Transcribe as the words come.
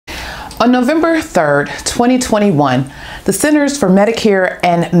On November 3rd, 2021, the Centers for Medicare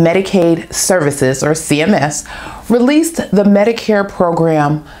and Medicaid Services, or CMS, released the Medicare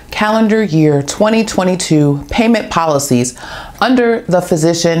Program Calendar Year 2022 payment policies under the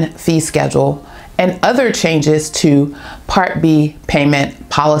Physician Fee Schedule and other changes to Part B payment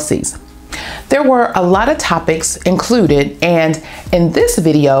policies. There were a lot of topics included, and in this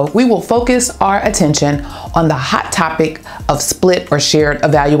video, we will focus our attention on the hot topic of split or shared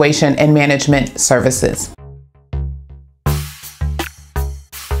evaluation and management services.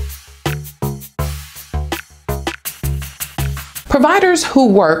 Providers who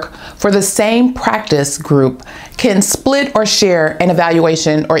work for the same practice group can split or share an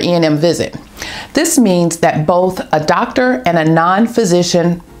evaluation or E&M visit. This means that both a doctor and a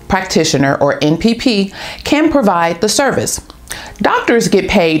non-physician practitioner, or NPP, can provide the service. Doctors get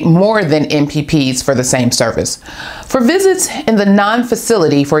paid more than NPPs for the same service. For visits in the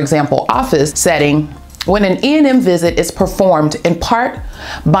non-facility, for example, office setting, when an E&M visit is performed in part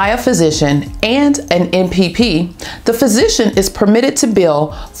by a physician and an NPP, the physician is permitted to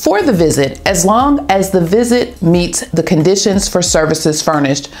bill for the visit as long as the visit meets the conditions for services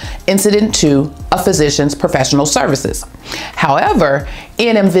furnished incident to a physician's professional services. However,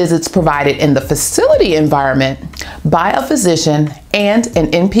 E&M visits provided in the facility environment by a physician and an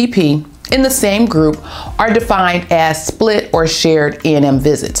NPP in the same group are defined as split or shared E&M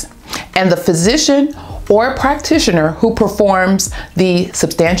visits, and the physician or practitioner who performs the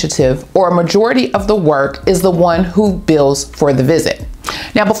substantive or majority of the work is the one who bills for the visit.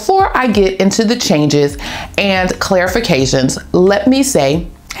 Now, before I get into the changes and clarifications, let me say,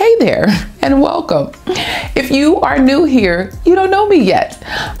 hey there and welcome. If you are new here, you don't know me yet.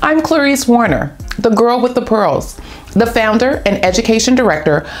 I'm Clarice Warner, the girl with the pearls, the founder and education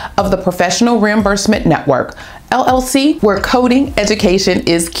director of the Professional Reimbursement Network, LLC, where coding education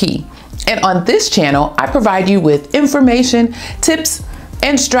is key. And on this channel, I provide you with information, tips,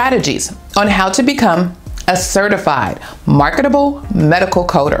 and strategies on how to become a certified marketable medical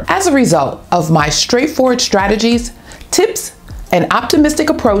coder. As a result of my straightforward strategies, tips, and optimistic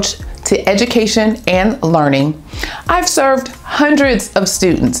approach to education and learning, I've served hundreds of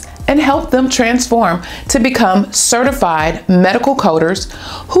students and helped them transform to become certified medical coders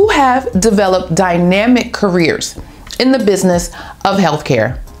who have developed dynamic careers in the business of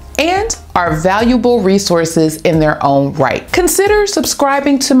healthcare and are valuable resources in their own right. Consider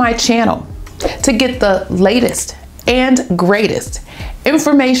subscribing to my channel to get the latest and greatest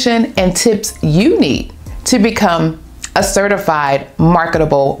information and tips you need to become a certified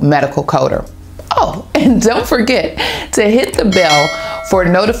marketable medical coder. Oh, and don't forget to hit the bell for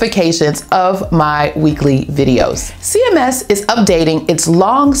notifications of my weekly videos. CMS is updating its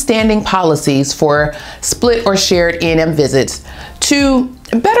long-standing policies for split or shared E&M visits to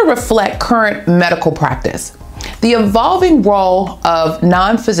better reflect current medical practice. The evolving role of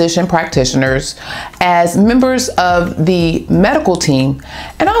non-physician practitioners as members of the medical team,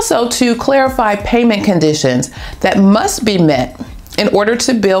 and also to clarify payment conditions that must be met in order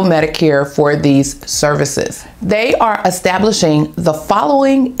to bill Medicare for these services. They are establishing the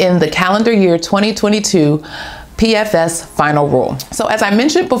following in the calendar year 2022 PFS final rule. So as I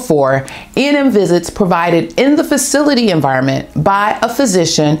mentioned before, E&M visits provided in the facility environment by a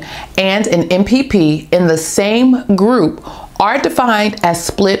physician and an NPP in the same group are defined as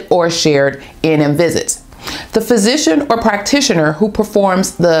split or shared E&M visits. The physician or practitioner who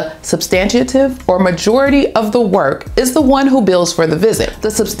performs the substantive or majority of the work is the one who bills for the visit. The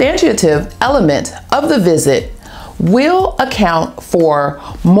substantive element of the visit will account for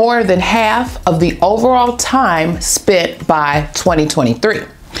more than half of the overall time spent by 2023.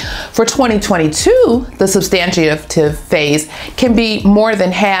 For 2022, the substantive phase can be more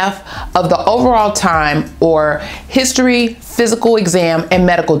than half of the overall time or history, physical exam, and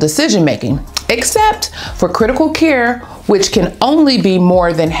medical decision making, except for critical care, which can only be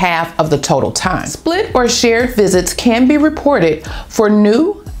more than half of the total time. Split or shared visits can be reported for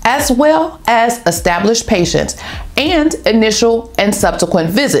new as well as established patients and initial and subsequent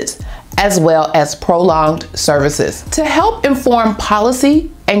visits, as well as prolonged services. To help inform policy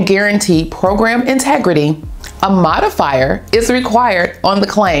and guarantee program integrity, a modifier is required on the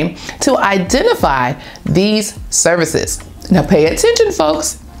claim to identify these services. Now pay attention,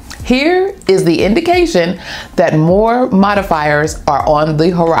 folks. Here is the indication that more modifiers are on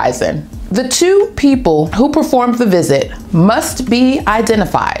the horizon. The two people who performed the visit must be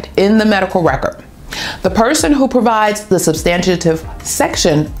identified in the medical record. The person who provides the substantive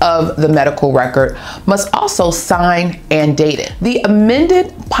section of the medical record must also sign and date it. The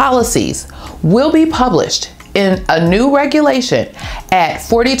amended policies will be published in a new regulation at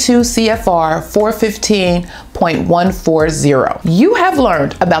 42 CFR 415.140. You have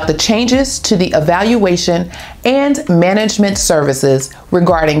learned about the changes to the evaluation and management services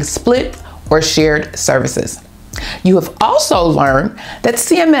regarding split or shared services. You have also learned that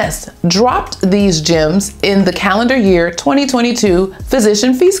CMS dropped these gems in the calendar year 2022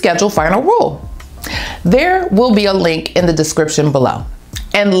 physician fee schedule final rule. There will be a link in the description below.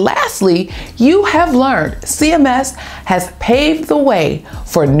 And lastly, you have learned CMS has paved the way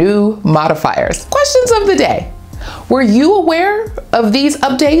for new modifiers. Questions of the day. Were you aware of these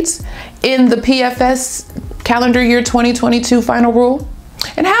updates in the PFS calendar year 2022 final rule?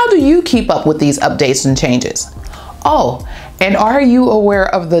 And how do you keep up with these updates and changes? Oh, and are you aware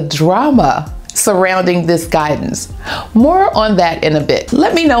of the drama surrounding this guidance? More on that in a bit.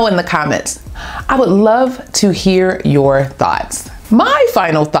 Let me know in the comments. I would love to hear your thoughts. My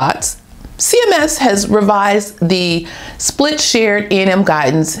final thoughts: CMS has revised the split shared E&M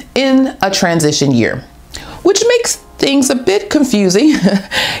guidance in a transition year, which makes things a bit confusing.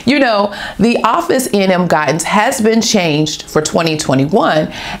 You know, the office E&M guidance has been changed for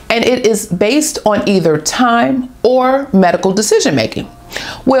 2021, and it is based on either time or medical decision making.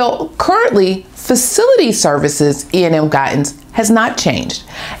 Well, currently, facility services E&M guidance has not changed,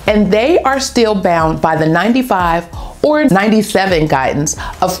 and they are still bound by the 95 or 97 guidance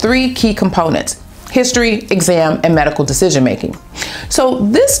of three key components: history, exam, and medical decision making. So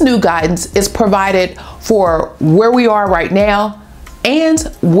this new guidance is provided for where we are right now and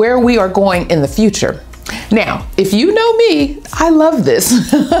where we are going in the future. Now, if you know me, I love this.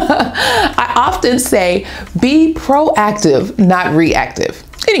 I often say, be proactive, not reactive.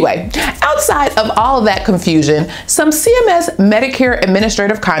 Anyway, outside of all of that confusion, some CMS Medicare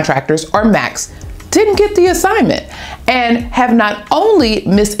Administrative Contractors, or MACs, didn't get the assignment and have not only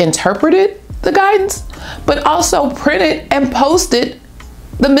misinterpreted the guidance, but also printed and posted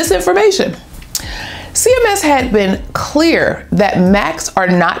the misinformation. CMS had been clear that MACs are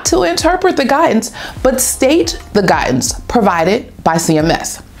not to interpret the guidance, but state the guidance provided by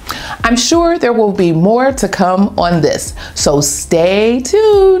CMS. I'm sure there will be more to come on this, so stay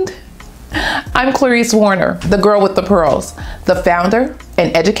tuned. I'm Clarice Warner, the girl with the pearls, the founder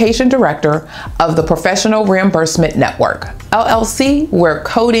and education director of the Professional Reimbursement Network, LLC, where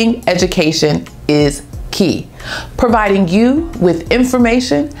coding education is key, providing you with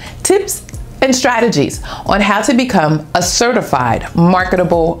information, tips, and strategies on how to become a certified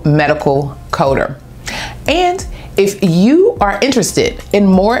marketable medical coder. And if you are interested in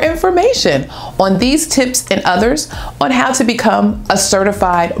more information on these tips and others on how to become a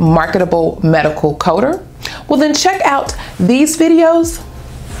certified marketable medical coder, well then check out these videos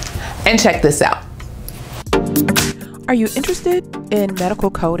and check this out. Are you interested in medical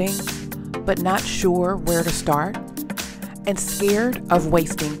coding but not sure where to start and scared of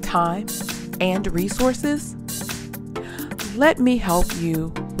wasting time and resources? Let me help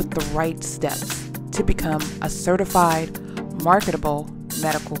you with the right steps to become a certified marketable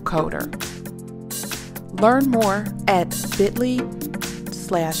medical coder. Learn more at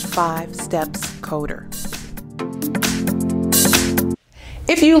bit.ly/5stepscoder.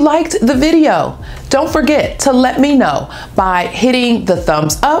 If you liked the video, don't forget to let me know by hitting the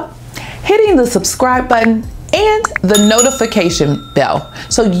thumbs up, hitting the subscribe button, and the notification bell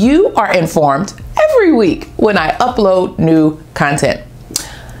so you are informed every week when I upload new content.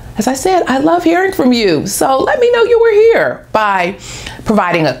 As I said, I love hearing from you, so let me know you were here by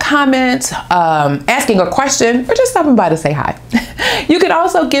providing a comment, asking a question, or just stopping by to say hi. You can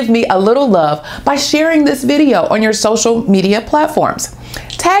also give me a little love by sharing this video on your social media platforms.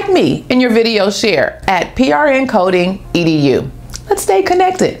 Tag me in your video share at PRNcoding.edu. Let's stay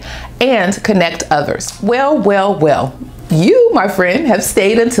connected and connect others. Well, you, my friend, have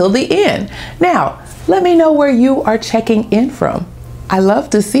stayed until the end. Now, let me know where you are checking in from. I love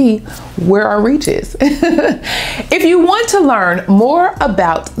to see where our reach is. If you want to learn more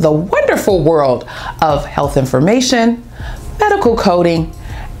about the wonderful world of health information, medical coding,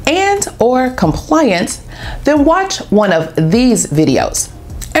 and/or compliance, then watch one of these videos.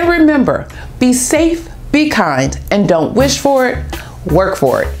 And remember, be safe, be kind, and don't wish for it, work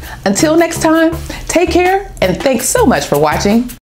for it. Until next time, take care, and thanks so much for watching.